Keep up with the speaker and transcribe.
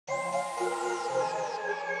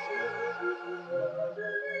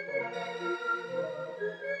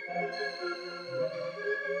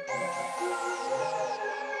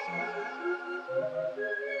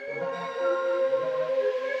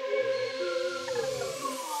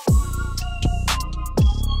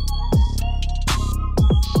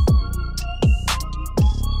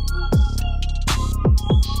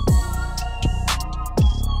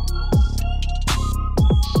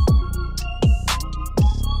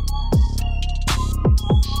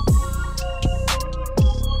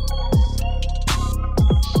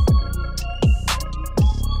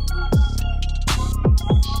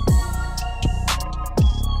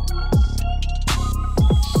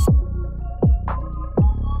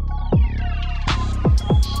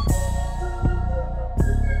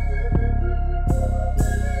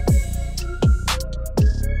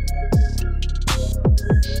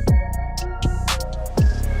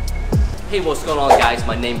Hey, what's going on guys?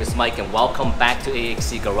 My name is Mike and welcome back to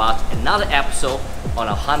AHC Garage. Another episode on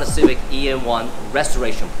our Honda Civic EM1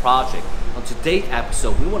 restoration project. On today's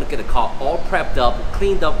episode, we want to get the car all prepped up,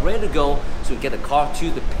 cleaned up, ready to go so we get the car to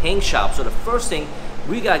the paint shop. So the first thing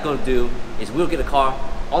we got to do is we'll get the car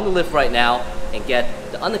on the lift right now and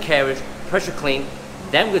get the undercarriage pressure cleaned.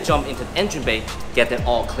 Then we'll jump into the engine bay, get that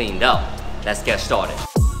all cleaned up. Let's get started.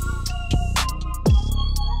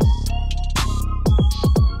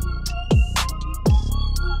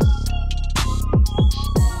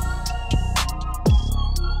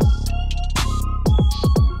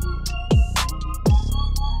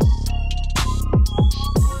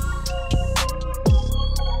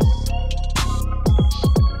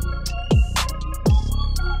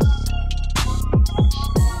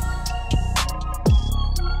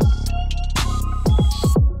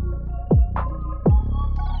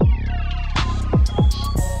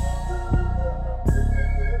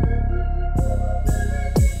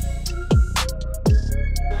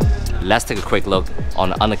 Let's take a quick look on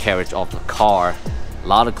the undercarriage of the car. A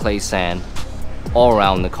lot of clay sand all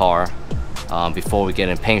around the car. Before we get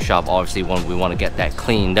in the paint shop, obviously we want to get that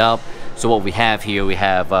cleaned up. So what we have here, we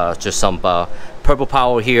have just some purple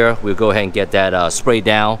power here. We'll go ahead and get that sprayed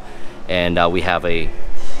down. And we have a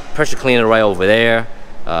pressure cleaner right over there.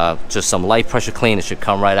 Just some light pressure clean. It should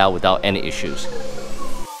come right out without any issues.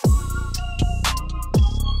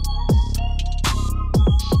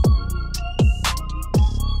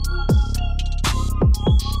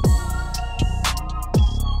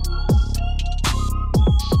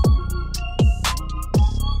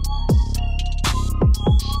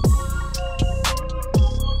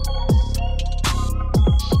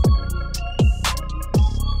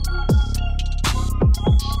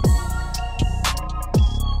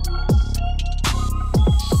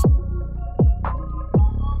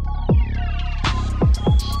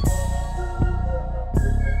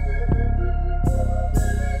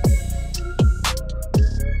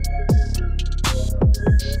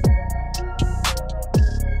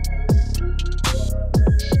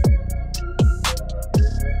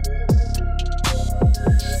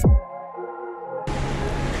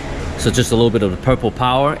 So just a little bit of the purple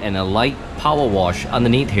power and a light power wash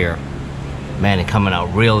underneath here. Man, it's coming out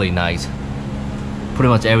really nice. Pretty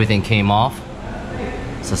much everything came off.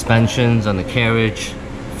 Suspensions, undercarriage,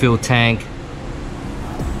 fuel tank.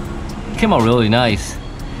 Came out really nice.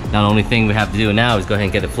 Now the only thing we have to do now is go ahead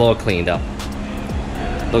and get the floor cleaned up.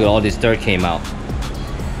 Look at all this dirt came out.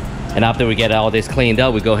 And after we get all this cleaned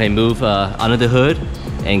up, we go ahead and move under the hood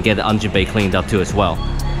and get the engine bay cleaned up too as well.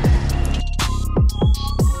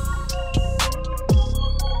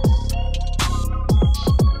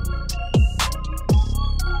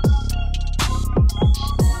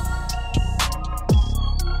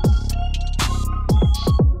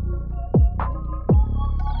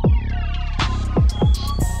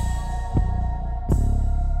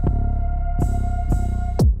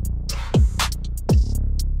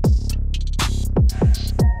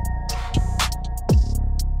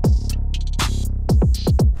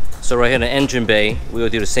 So right here in the engine bay, we'll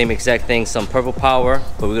do the same exact thing, some purple power,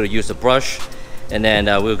 but we're gonna use a brush, and then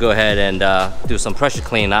we'll go ahead and do some pressure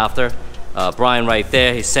clean after. Brian right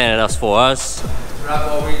there, he's sending us for us.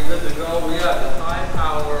 Bravo, we're good to go. We have the high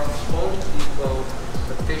power, Home Depot,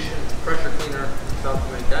 efficient pressure cleaner, about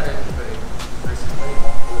to make that engine bay nice and clean.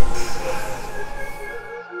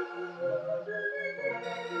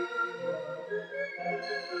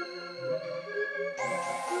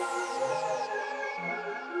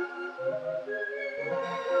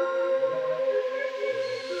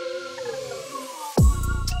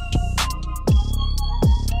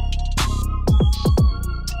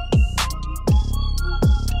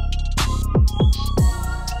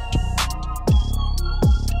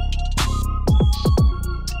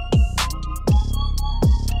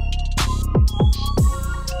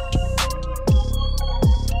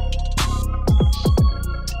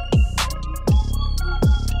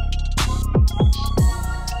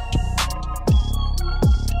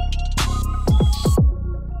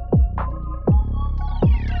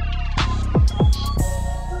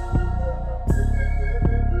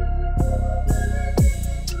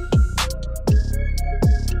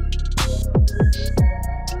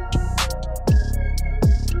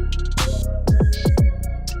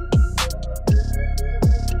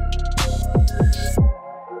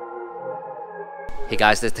 Hey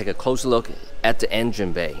guys, let's take a closer look at the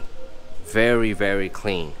engine bay. Very, very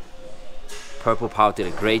clean. Purple Power did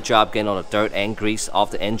a great job getting all the dirt and grease off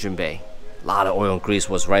the engine bay. A lot of oil and grease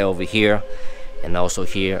was right over here and also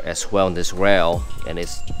here as well in this rail, and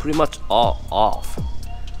it's pretty much all off.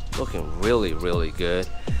 Looking really, really good.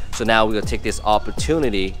 So now we're gonna take this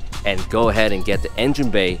opportunity and go ahead and get the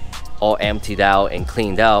engine bay all emptied out and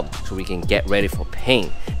cleaned out so we can get ready for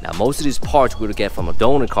paint. Now most of these parts we're gonna get from a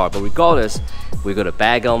donor car, but regardless, we're gonna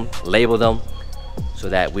bag them, label them, so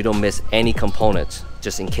that we don't miss any components,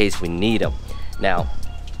 just in case we need them. Now,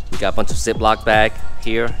 we got a bunch of Ziploc bag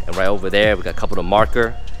here, and right over there, we got a couple of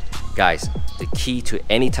marker. Guys, the key to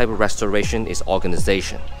any type of restoration is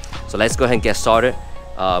organization. So let's go ahead and get started.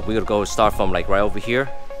 We're gonna go start from like right over here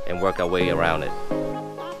and work our way around it.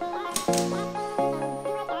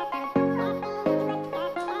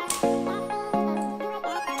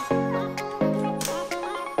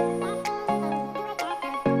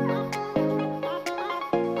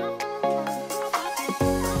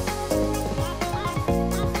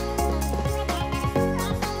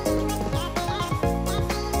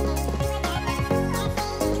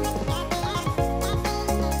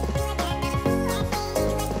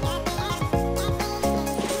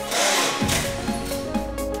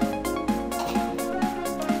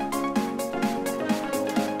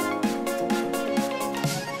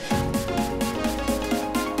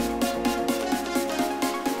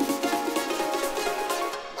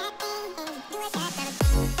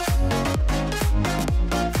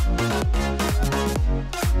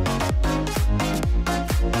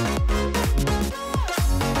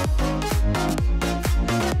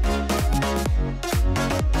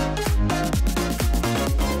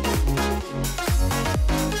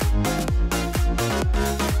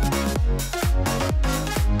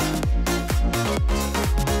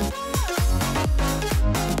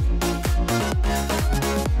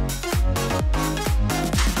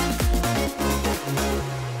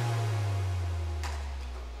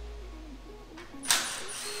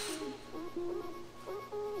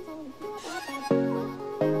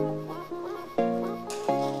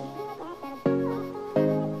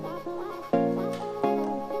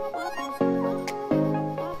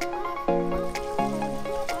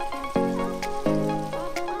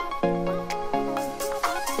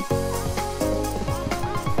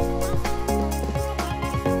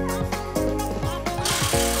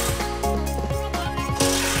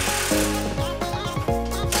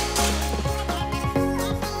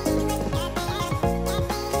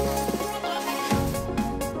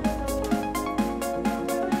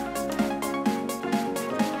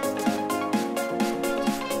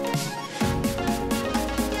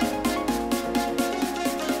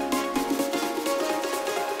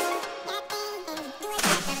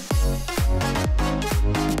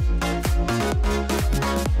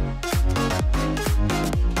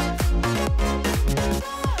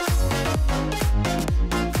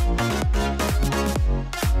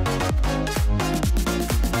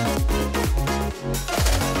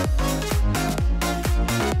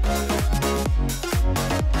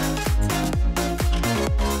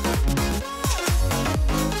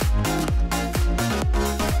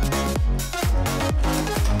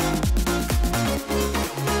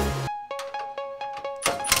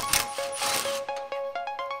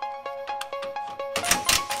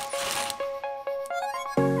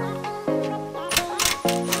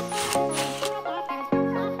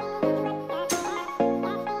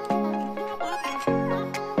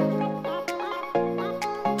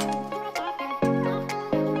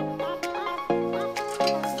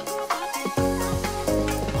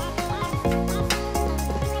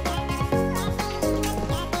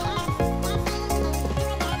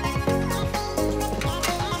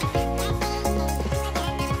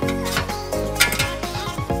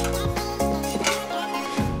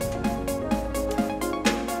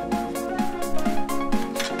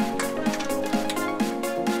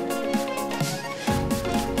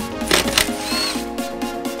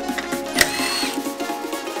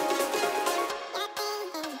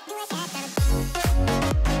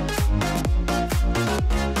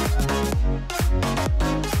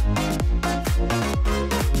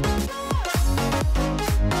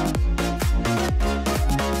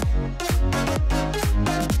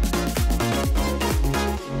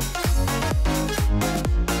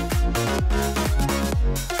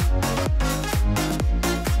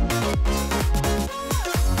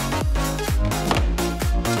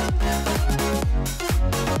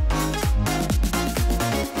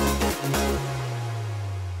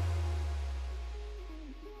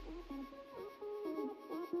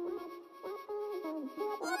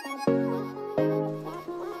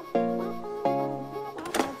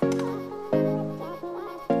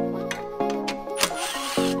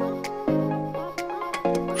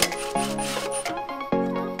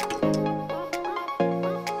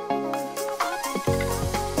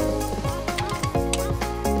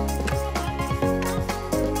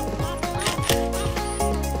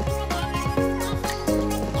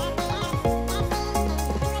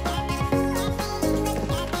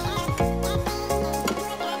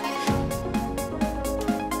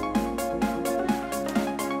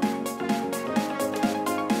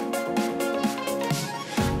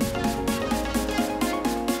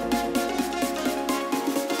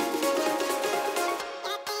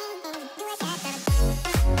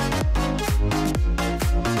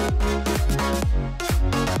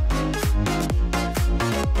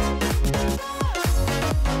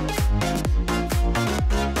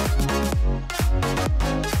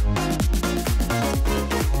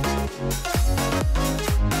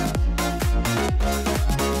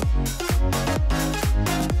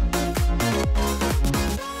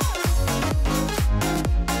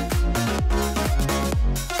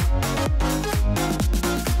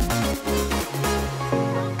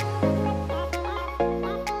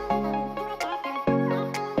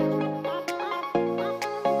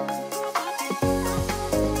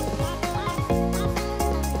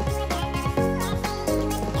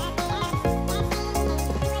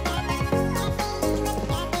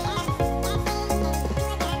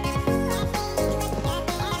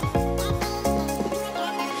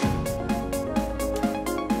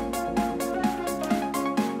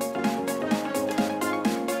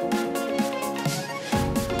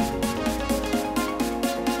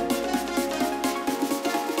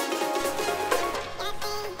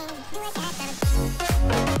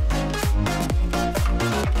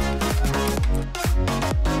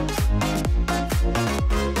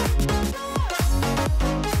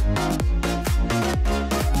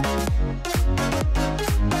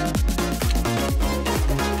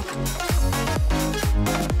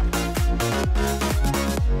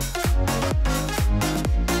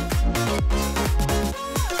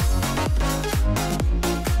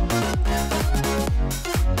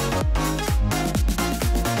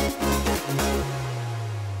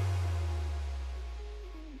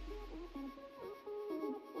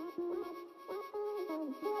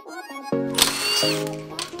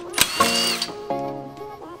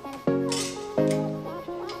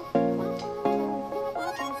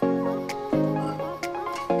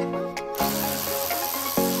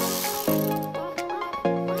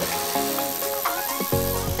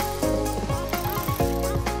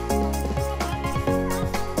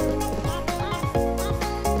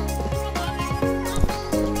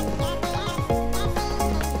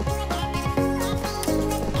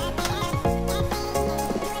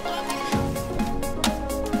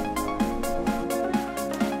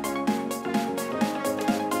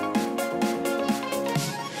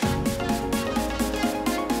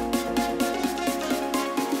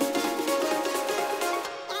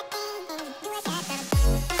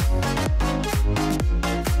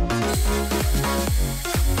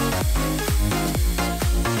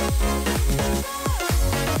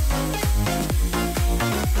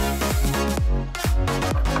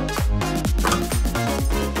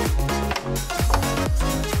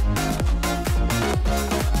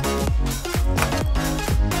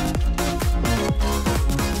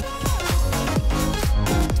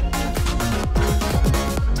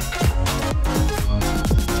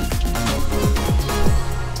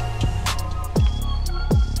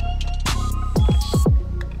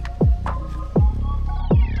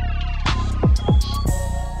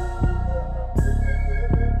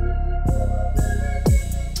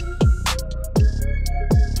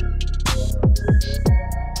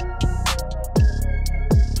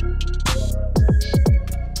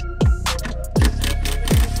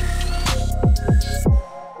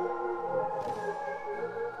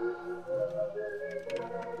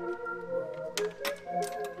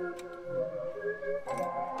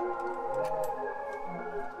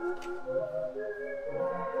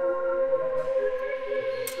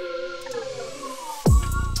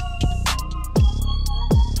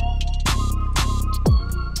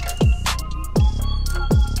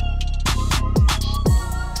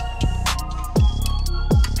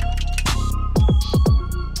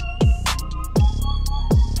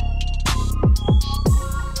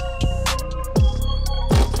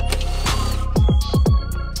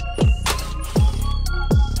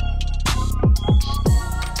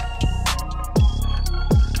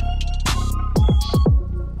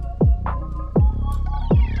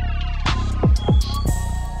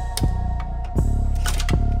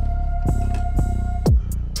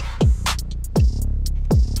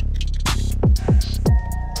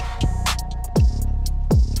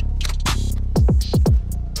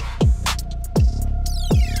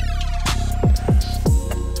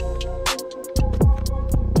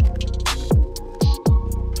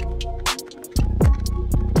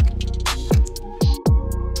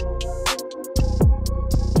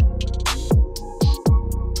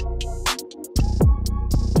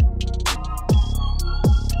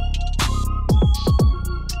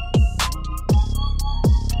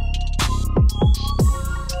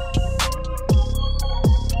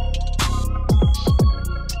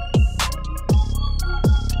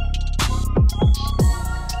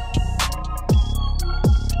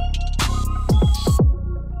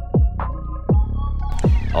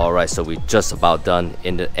 Alright, so we're just about done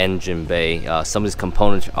in the engine bay. Some of these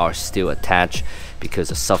components are still attached because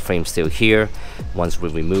the subframe is still here. Once we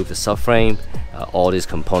remove the subframe, all these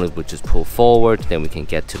components will just pull forward, then we can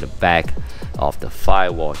get to the back of the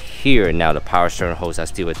firewall here. Now the power steering hose are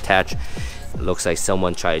still attached. It looks like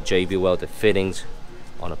someone tried to JB weld the fittings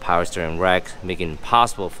on the power steering rack, making it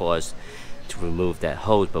impossible for us to remove that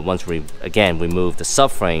hose. But once we again remove the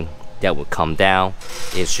subframe, that will come down.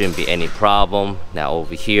 It shouldn't be any problem. Now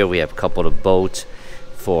over here we have a couple of bolts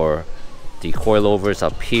for the coilovers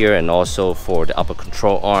up here and also for the upper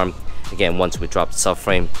control arm. Again, once we drop the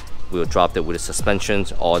subframe, we'll drop it with the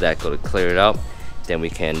suspensions. All that going to clear it up. Then we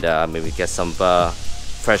can maybe get some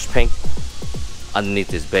fresh paint underneath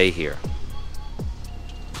this bay here.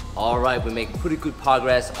 Alright, we make pretty good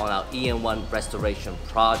progress on our EM1 restoration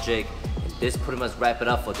project. And this pretty much wrap it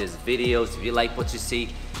up for this video. So if you like what you see,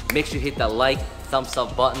 make sure you hit that like, thumbs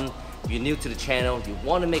up button. If you're new to the channel, you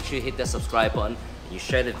want to make sure you hit that subscribe button. And you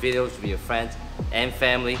share the videos with your friends and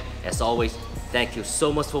family. As always, thank you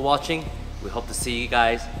so much for watching. We hope to see you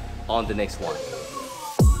guys on the next one.